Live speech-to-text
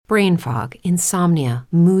brain fog, insomnia,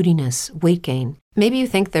 moodiness, weight gain. Maybe you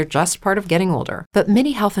think they're just part of getting older, but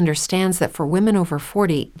MIDI Health understands that for women over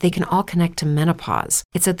 40, they can all connect to menopause.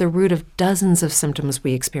 It's at the root of dozens of symptoms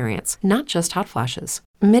we experience, not just hot flashes.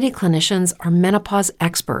 MIDI clinicians are menopause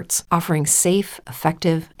experts, offering safe,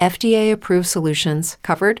 effective, FDA-approved solutions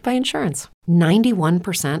covered by insurance.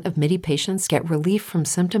 91% of MIDI patients get relief from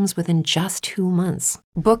symptoms within just 2 months.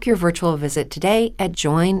 Book your virtual visit today at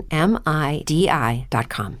joinmidi.com.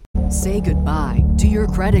 Say goodbye to your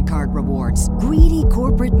credit card rewards. Greedy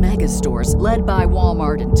corporate mega stores, led by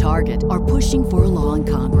Walmart and Target, are pushing for a law in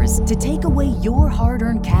Congress to take away your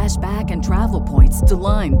hard-earned cash back and travel points to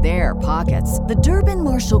line their pockets. The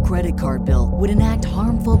Durbin-Marshall credit card bill would enact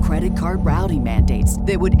harmful credit card routing mandates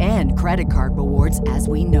that would end credit card rewards as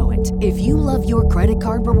we know it. If you love your credit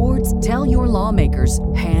card rewards, tell your lawmakers,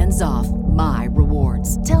 hands off my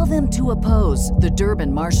rewards. Tell them to oppose the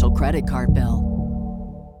Durbin-Marshall credit card bill.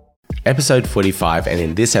 Episode 45, and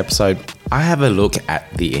in this episode, I have a look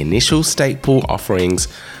at the initial stake pool offerings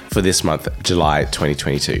for this month, July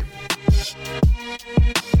 2022.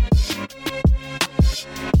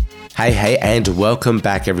 Hey, and welcome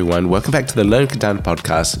back, everyone. Welcome back to the Learn Cardano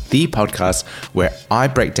podcast, the podcast where I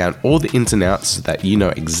break down all the ins and outs so that you know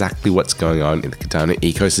exactly what's going on in the Cardano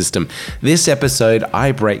ecosystem. This episode,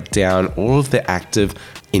 I break down all of the active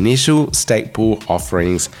initial stake pool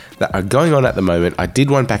offerings that are going on at the moment. I did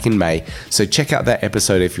one back in May, so check out that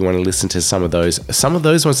episode if you want to listen to some of those. Some of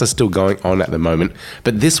those ones are still going on at the moment,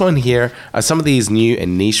 but this one here are some of these new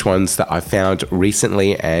and niche ones that I found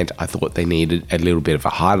recently, and I thought they needed a little bit of a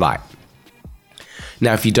highlight.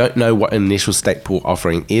 Now, if you don't know what an initial stake pool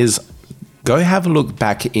offering is, go have a look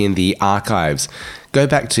back in the archives. Go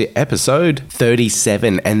back to episode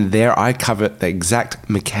 37, and there I cover the exact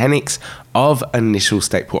mechanics of initial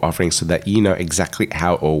stake pool offerings so that you know exactly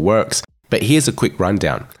how it all works. But here's a quick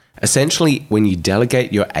rundown. Essentially, when you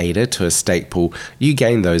delegate your ADA to a stake pool, you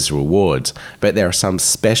gain those rewards. But there are some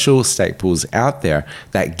special stake pools out there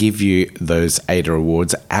that give you those ADA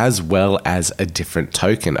rewards as well as a different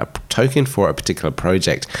token, a token for a particular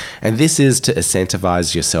project. And this is to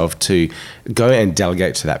incentivize yourself to go and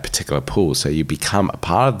delegate to that particular pool. So you become a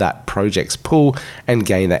part of that project's pool and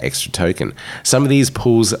gain that extra token. Some of these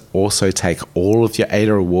pools also take all of your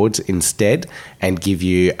ADA rewards instead and give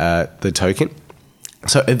you the token.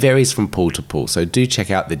 So it varies from pool to pool. So do check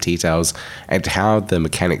out the details and how the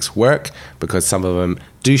mechanics work, because some of them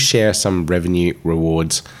do share some revenue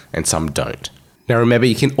rewards and some don't. Now remember,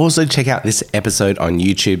 you can also check out this episode on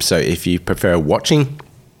YouTube. So if you prefer watching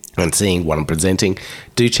and seeing what I'm presenting,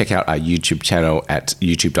 do check out our YouTube channel at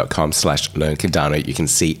youtube.com/learncardano. You can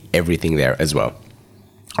see everything there as well.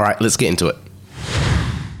 All right, let's get into it.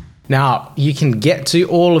 Now, you can get to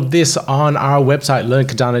all of this on our website,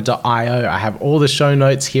 learncardano.io. I have all the show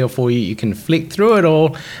notes here for you. You can flick through it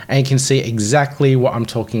all and you can see exactly what I'm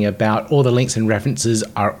talking about. All the links and references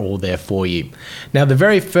are all there for you. Now, the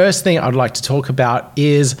very first thing I'd like to talk about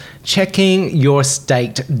is checking your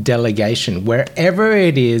staked delegation. Wherever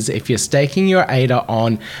it is, if you're staking your ADA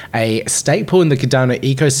on a stake pool in the Cardano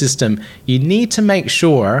ecosystem, you need to make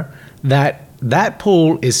sure that that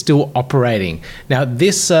pool is still operating. Now,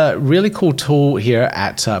 this really cool tool here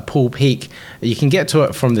at Pool Peak, you can get to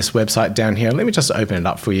it from this website down here. Let me just open it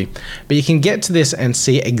up for you. But you can get to this and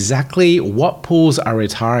see exactly what pools are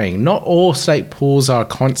retiring. Not all stake pools are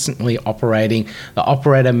constantly operating. The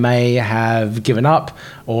operator may have given up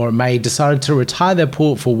or may decide to retire their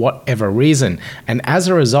pool for whatever reason. And as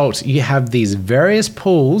a result, you have these various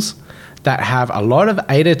pools that have a lot of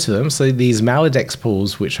ADA to them. So these Maladex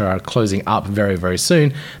pools, which are closing up very, very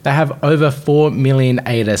soon, they have over 4 million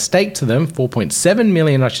ADA staked to them, 4.7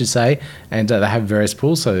 million, I should say. And they have various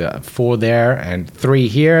pools, so 4 there and 3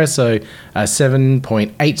 here. So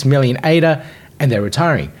 7.8 million ADA, and they're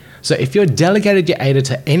retiring. So if you're delegated your ADA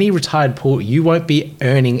to any retired pool, you won't be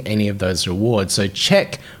earning any of those rewards. So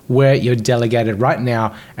check where you're delegated right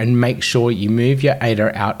now and make sure you move your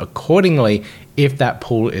ADA out accordingly if that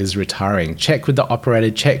pool is retiring. Check with the operator,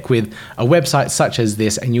 check with a website such as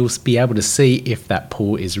this, and you'll be able to see if that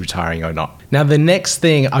pool is retiring or not. Now, the next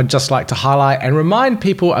thing I'd just like to highlight and remind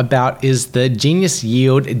people about is the Genius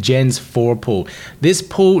Yield Gens 4 pool. This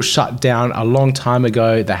pool shut down a long time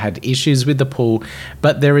ago. They had issues with the pool,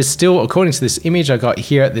 but there is still, according to this image I got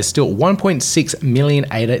here, there's still 1.6 million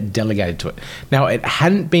ADA delegated to it. Now, it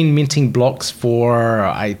hadn't been minting blocks for,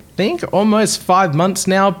 I think, almost 5 months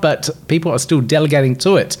now, but people are still delegating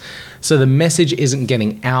to it. So the message isn't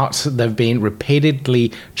getting out. They've been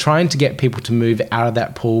repeatedly trying to get people to move out of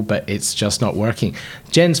that pool, but it's just not working.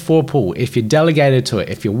 Gens 4 pool, if you're delegated to it,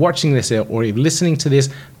 if you're watching this or you're listening to this,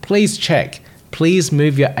 please check please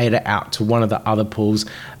move your ADA out to one of the other pools.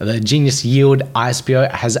 The Genius Yield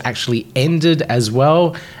ISPO has actually ended as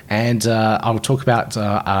well, and I'll talk about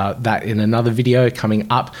that in another video coming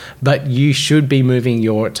up, but you should be moving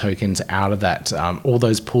your tokens out of that. All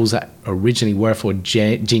those pools that originally were for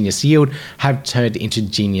Genius Yield have turned into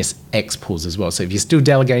Genius X pools as well. So if you're still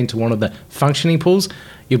delegating to one of the functioning pools,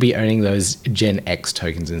 you'll be earning those Gen X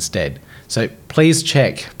tokens instead. So please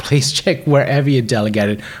check wherever you're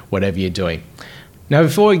delegated, whatever you're doing. Now,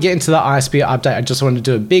 before we get into the ISPO update, I just want to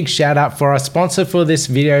do a big shout out for our sponsor for this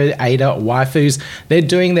video, ADA Waifus. They're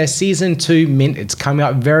doing their Season 2 mint. It's coming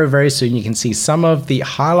up very, very soon. You can see some of the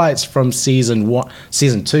highlights from Season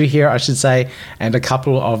 2 here, I should say, and a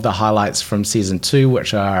couple of the highlights from Season 2,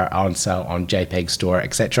 which are on sale on JPEG Store,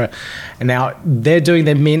 etc. And now they're doing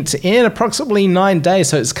their mint in approximately 9 days,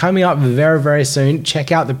 so it's coming up very, very soon.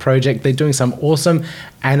 Check out the project. They're doing some awesome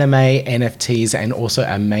anime NFTs and also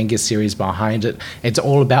a manga series behind it. It's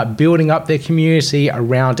all about building up their community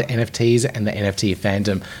around NFTs and the NFT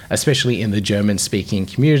fandom, especially in the German-speaking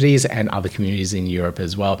communities and other communities in Europe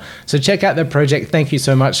as well. So check out their project. Thank you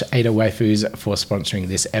so much, ADA Waifus, for sponsoring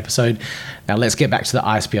this episode. Now let's get back to the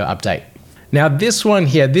ISPO update. Now this one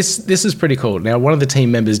here, this is pretty cool. Now one of the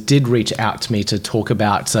team members did reach out to me to talk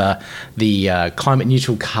about the climate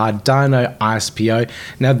neutral Cardano ISPO.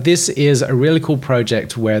 Now this is a really cool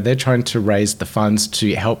project where they're trying to raise the funds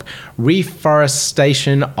to help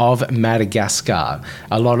reforestation of Madagascar.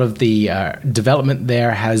 A lot of the development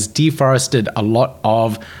there has deforested a lot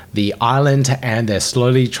of the island, and they're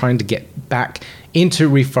slowly trying to get back into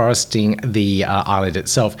reforesting the island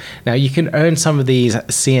itself. Now you can earn some of these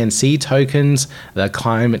CNC tokens, the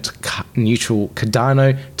climate neutral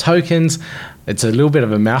Cardano tokens. It's a little bit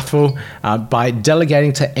of a mouthful. By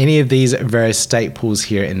delegating to any of these various stake pools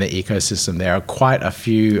here in the ecosystem, there are quite a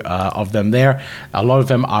few of them there. A lot of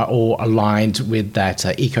them are all aligned with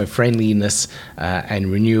that eco-friendliness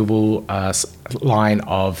and renewable line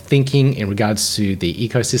of thinking in regards to the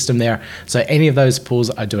ecosystem there. So any of those pools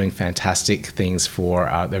are doing fantastic things for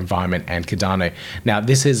the environment and Cardano. Now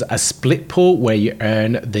this is a split pool where you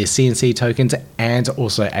earn the CNC tokens and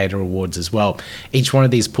also ADA rewards as well. Each one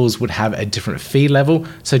of these pools would have a different fee level,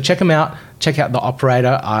 so check them out. Check out the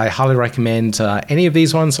operator. I highly recommend any of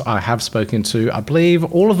these ones. I have spoken to, I believe,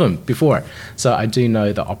 all of them before, so I do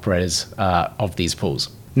know the operators of these pools.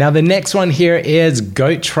 Now the next one here is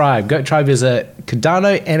Goat Tribe. Goat Tribe is a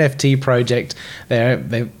Cardano NFT project.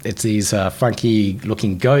 It's these funky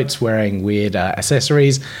looking goats wearing weird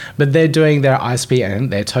accessories, but they're doing their ISP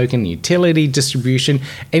and their token utility distribution.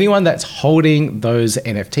 Anyone that's holding those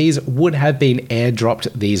NFTs would have been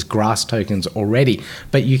airdropped these grass tokens already,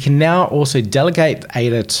 but you can now also delegate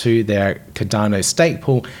ADA to their Cardano stake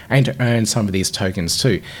pool and earn some of these tokens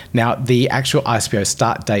too. Now the actual ISPO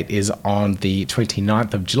start date is on the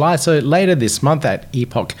 29th of July, so later this month at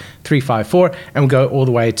Epoch 354, and we'll go all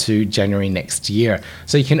the way to January next year.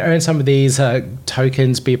 So you can earn some of these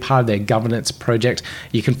tokens, be a part of their governance project.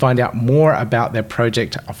 You can find out more about their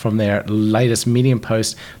project from their latest Medium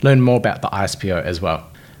post, learn more about the ISPO as well.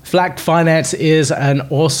 Flack Finance is an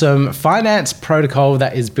awesome finance protocol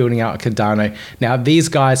that is building out Cardano. Now, these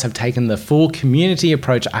guys have taken the full community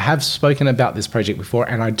approach. I have spoken about this project before,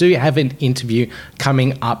 and I do have an interview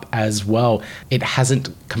coming up as well. It hasn't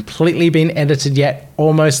completely been edited yet.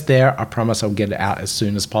 Almost there. I promise I'll get it out as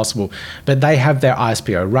soon as possible. But they have their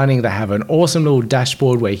ISPO running. They have an awesome little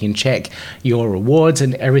dashboard where you can check your rewards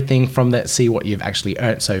and everything from that, see what you've actually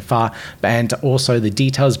earned so far, and also the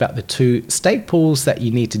details about the 2 stake pools that you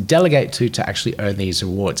need to delegate to actually earn these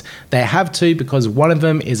rewards. They have 2 because one of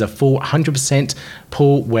them is a full 100%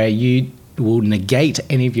 pool where you will negate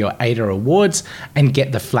any of your ADA rewards and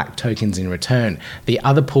get the Flack tokens in return. The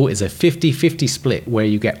other pool is a 50-50 split where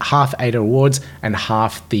you get half ADA rewards and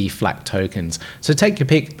half the Flack tokens. So take your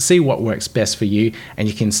pick, see what works best for you, and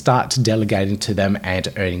you can start delegating to them and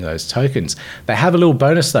earning those tokens. They have a little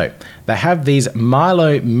bonus though. They have these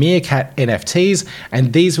Milo Meerkat NFTs,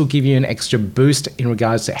 and these will give you an extra boost in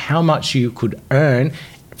regards to how much you could earn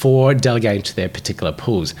for delegating to their particular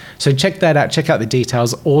pools. So check that out, check out the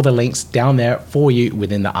details, all the links down there for you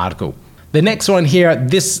within the article. The next one here,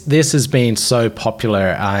 this has been so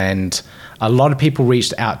popular, and a lot of people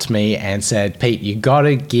reached out to me and said, Pete, you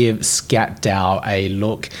gotta give ScatDAO a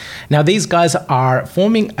look. Now these guys are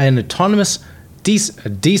forming an autonomous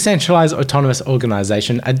Decentralized Autonomous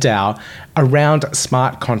Organization, a DAO, around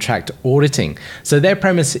smart contract auditing. So their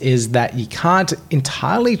premise is that you can't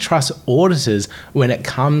entirely trust auditors when it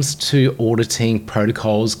comes to auditing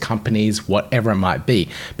protocols, companies, whatever it might be,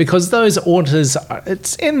 because those auditors,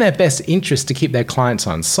 it's in their best interest to keep their clients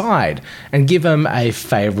on side and give them a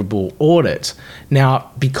favorable audit.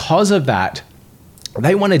 Now, because of that,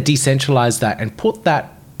 they want to decentralize that and put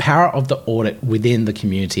that power of the audit within the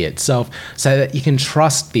community itself so that you can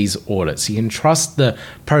trust these audits. You can trust the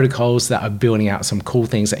protocols that are building out some cool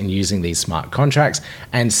things and using these smart contracts.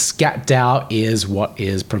 And ScatDAO is what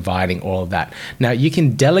is providing all of that. Now, you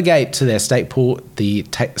can delegate to their stake pool. The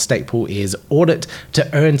stake pool is audit to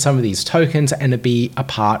earn some of these tokens and to be a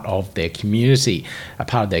part of their community, a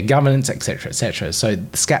part of their governance, etc., etc. So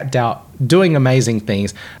ScatDAO doing amazing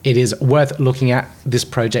things. It is worth looking at this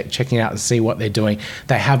project, checking out and see what they're doing.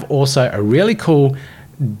 They have also a really cool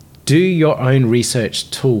do your own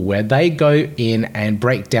research tool where they go in and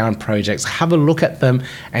break down projects, have a look at them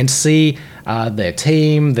and see their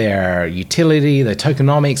team, their utility, their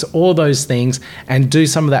tokenomics, all those things, and do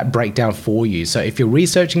some of that breakdown for you. So if you're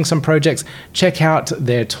researching some projects, check out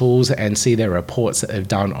their tools and see their reports that they've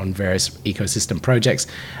done on various ecosystem projects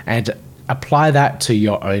and apply that to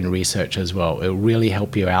your own research as well. It will really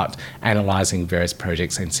help you out analyzing various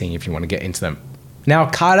projects and seeing if you want to get into them. Now,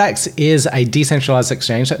 Cardax is a decentralized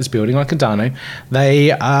exchange that is building on Cardano.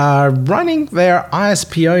 They are running their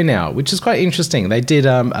ISPO now, which is quite interesting. They did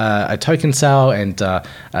a token sale and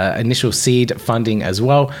initial seed funding as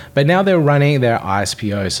well, but now they're running their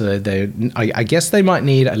ISPO. So I guess they might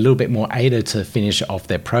need a little bit more ADA to finish off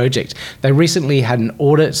their project. They recently had an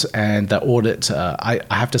audit, and the audit, I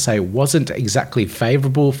have to say, wasn't exactly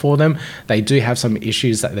favorable for them. They do have some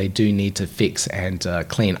issues that they do need to fix and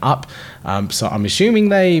clean up. So I'm assuming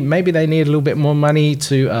maybe they need a little bit more money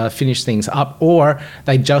to finish things up, or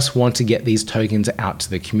they just want to get these tokens out to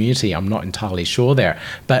the community. I'm not entirely sure there.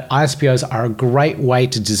 But ISPOs are a great way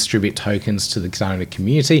to distribute tokens to the Cardano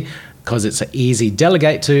community because it's an easy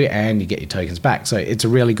delegate to and you get your tokens back. So it's a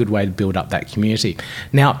really good way to build up that community.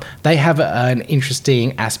 Now, they have an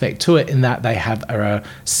interesting aspect to it in that they have a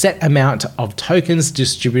set amount of tokens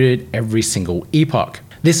distributed every single epoch.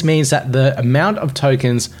 This means that the amount of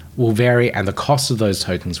tokens will vary and the cost of those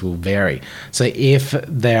tokens will vary. So if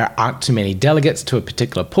there aren't too many delegates to a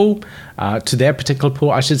particular pool, to their particular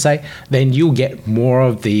pool, I should say, then you'll get more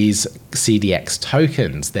of these CDX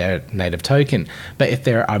tokens, their native token. But if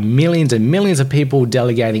there are millions and millions of people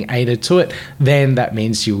delegating ADA to it, then that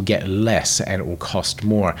means you'll get less and it will cost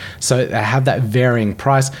more. So they have that varying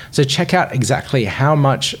price. So check out exactly how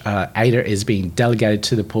much ADA is being delegated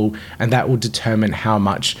to the pool, and that will determine how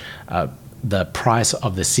much the price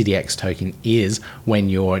of the CDX token is when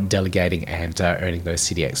you're delegating and earning those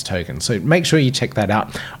CDX tokens. So make sure you check that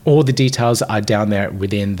out. All the details are down there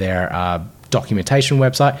within their documentation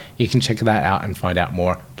website. You can check that out and find out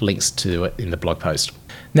more. Links to it in the blog post.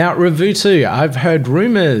 Now, Revutu, I've heard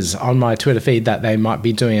rumors on my Twitter feed that they might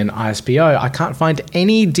be doing an ISPO. I can't find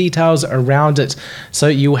any details around it, so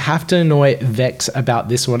you'll have to annoy Vex about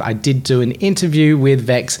this one. I did do an interview with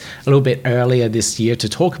Vex a little bit earlier this year to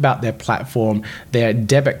talk about their platform, their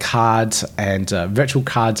debit cards and virtual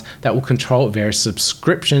cards that will control various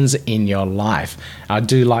subscriptions in your life. I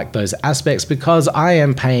do like those aspects because I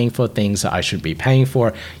am paying for things that I should be paying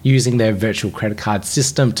for. Using their virtual credit card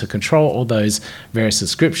system to control all those various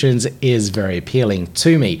subscriptions is very appealing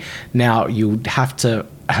to me. Now, you have to,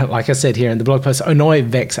 like I said here in the blog post, annoy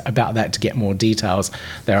Vex about that to get more details.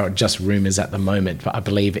 There are just rumors at the moment, but I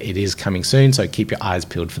believe it is coming soon, so keep your eyes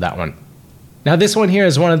peeled for that one. Now, this one here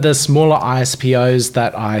is one of the smaller ISPOs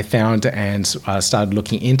that I found and started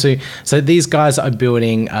looking into. So these guys are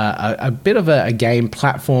building a bit of a game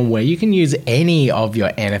platform where you can use any of your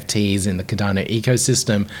NFTs in the Cardano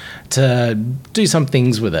ecosystem to do some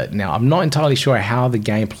things with it. Now, I'm not entirely sure how the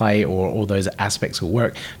gameplay or all those aspects will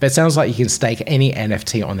work, but it sounds like you can stake any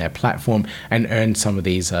NFT on their platform and earn some of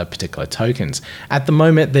these particular tokens. At the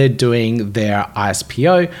moment, they're doing their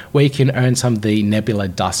ISPO where you can earn some of the Nebula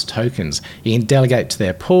Dust tokens. You can delegate to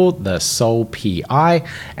their pool, the Sol PI,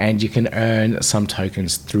 and you can earn some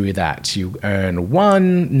tokens through that. You earn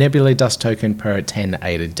 1 Nebula Dust token per 10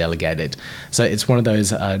 ADA delegated. So it's one of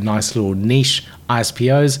those nice little niche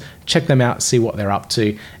ISPOs. Check them out, see what they're up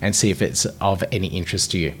to, and see if it's of any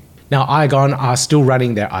interest to you. Now, Igon are still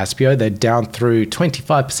running their ISPO. They're down through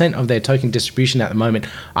 25% of their token distribution at the moment.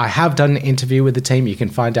 I have done an interview with the team. You can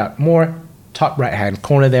find out more top right-hand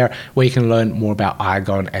corner there, where you can learn more about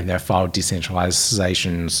Argon and their file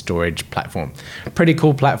decentralization storage platform. Pretty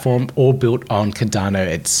cool platform, all built on Cardano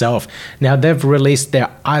itself. Now, they've released their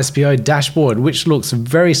ISPO dashboard, which looks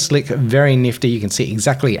very slick, very nifty. You can see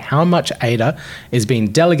exactly how much ADA is being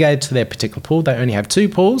delegated to their particular pool. They only have 2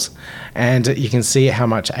 pools, and you can see how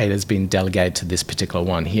much ADA has been delegated to this particular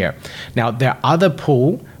one here. Now, their other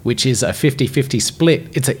pool, which is a 50-50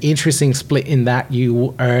 split. It's an interesting split in that you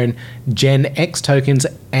will earn Gen X tokens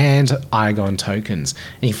and Argon tokens.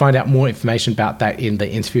 And you find out more information about that in the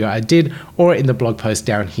interview I did, or in the blog post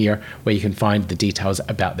down here, where you can find the details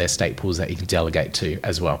about their stake pools that you can delegate to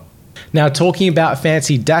as well. Now, talking about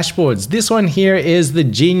fancy dashboards, this one here is the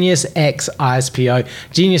Genius X ISPO.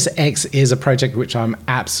 Genius X is a project which I'm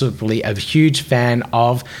absolutely a huge fan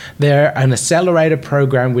of. They're an accelerator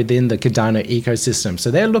program within the Cardano ecosystem.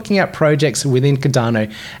 So they're looking at projects within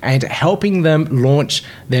Cardano and helping them launch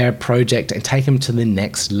their project and take them to the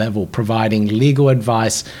next level, providing legal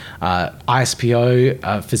advice,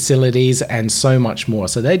 ISPO facilities, and so much more.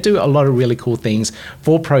 So they do a lot of really cool things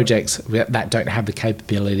for projects that don't have the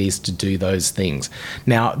capabilities to do those things.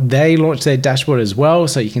 Now, they launched their dashboard as well,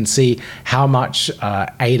 so you can see how much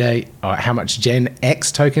ADA or how much Gen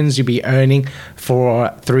X tokens you'll be earning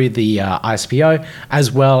through the ISPO,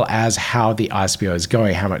 as well as how the ISPO is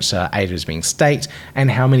going, how much ADA is being staked, and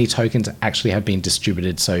how many tokens actually have been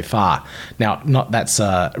distributed so far. Now, not that's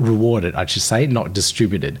rewarded, I should say, not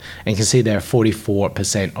distributed. And you can see they're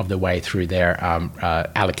 44% of the way through their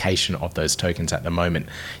allocation of those tokens at the moment.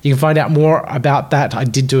 You can find out more about that. I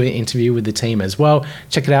did do an interview with the team as well.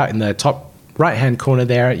 Check it out in the top right-hand corner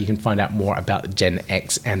there. You can find out more about the Gen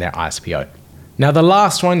X and their ISPO. Now, the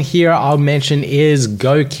last one here I'll mention is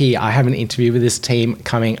GoKey. I have an interview with this team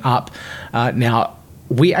coming up. Now,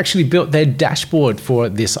 we actually built their dashboard for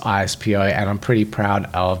this ISPO, and I'm pretty proud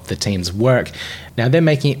of the team's work. Now, they're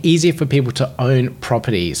making it easier for people to own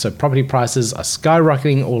property. So property prices are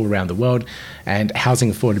skyrocketing all around the world, and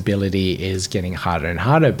housing affordability is getting harder and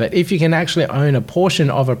harder. But if you can actually own a portion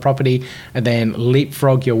of a property and then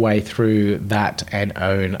leapfrog your way through that and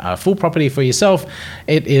own a full property for yourself,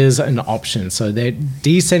 it is an option. So they're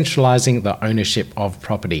decentralizing the ownership of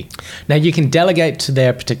property. Now, you can delegate to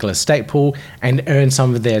their particular stake pool and earn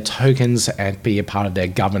some of their tokens and be a part of their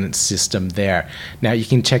governance system there. Now, you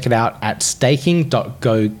can check it out at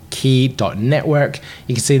staking.gokey.network.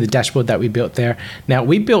 You can see the dashboard that we built there. Now,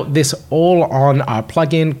 we built this all on our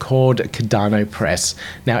plugin called Cardano Press.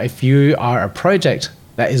 Now, if you are a project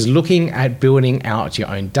that is looking at building out your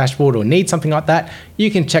own dashboard or need something like that,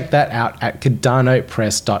 you can check that out at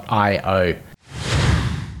cardanopress.io.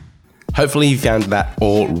 Hopefully you found that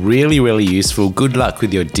all really, really useful. Good luck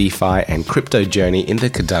with your DeFi and crypto journey in the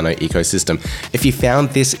Cardano ecosystem. If you found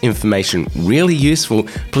this information really useful,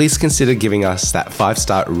 please consider giving us that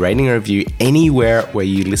 5-star rating and review anywhere where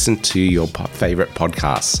you listen to your favorite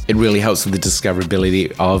podcasts. It really helps with the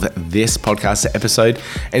discoverability of this podcast episode.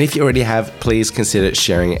 And if you already have, please consider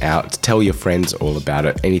sharing it out. Tell your friends all about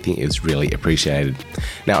it. Anything is really appreciated.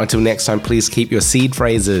 Now, until next time, please keep your seed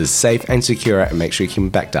phrases safe and secure, and make sure you keep them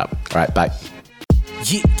backed up. All right, bye.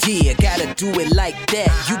 Yeah, gotta do it like that.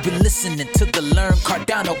 You've been listening to the Learn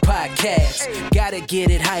Cardano podcast. Gotta get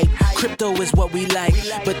it hype. Crypto is what we like,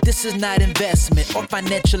 but this is not investment or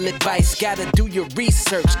financial advice. Gotta do your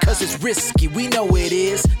research, cause it's risky. We know it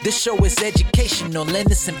is. This show is educational and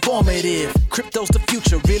it's informative. Crypto's the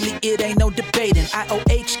future, really, it ain't no debating.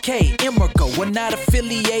 IOHK, Emergo, we're not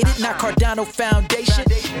affiliated, not Cardano Foundation.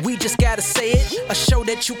 We just gotta say it. A show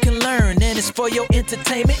that you can learn and it's for your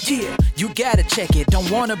entertainment. Yeah, you gotta check it. Don't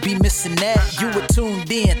wanna be missing that. You were tuned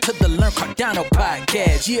in to the Learn Cardano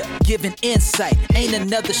podcast. Yeah, giving insight. Ain't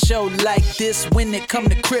another show like this when it come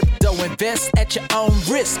to crypto. Invest at your own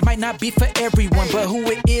risk. Might not be for everyone, but who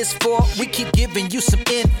it is for, we keep giving you some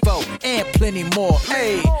info and plenty more.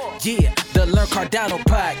 Hey, yeah, the Learn Cardano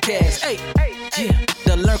podcast. Hey, yeah,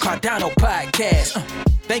 the Learn Cardano podcast.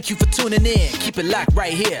 Thank you for tuning in. Keep it locked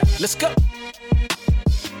right here. Let's go.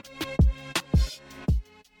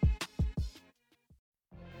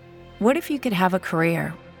 What if you could have a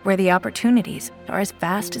career where the opportunities are as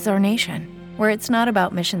vast as our nation, where it's not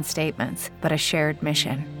about mission statements, but a shared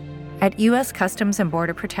mission? At U.S. Customs and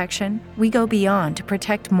Border Protection, we go beyond to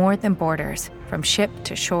protect more than borders. From ship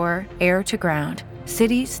to shore, air to ground,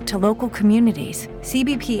 cities to local communities,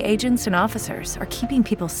 CBP agents and officers are keeping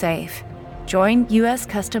people safe. Join U.S.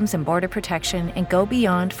 Customs and Border Protection and go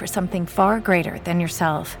beyond for something far greater than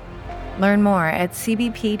yourself. Learn more at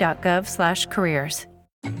cbp.gov/careers.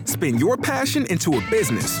 Spin your passion into a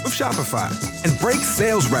business with Shopify and break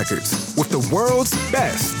sales records with the world's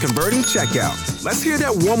best converting checkout. Let's hear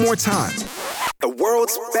that one more time.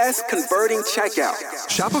 world's best converting checkout.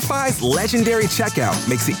 Shopify's legendary checkout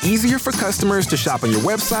makes it easier for customers to shop on your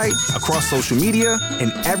website, across social media,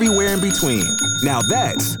 and everywhere in between. Now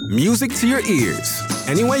that's music to your ears.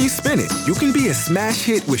 Any way you spin it, you can be a smash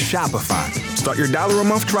hit with Shopify. Start your $1 a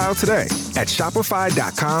month trial today at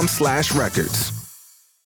shopify.com/records.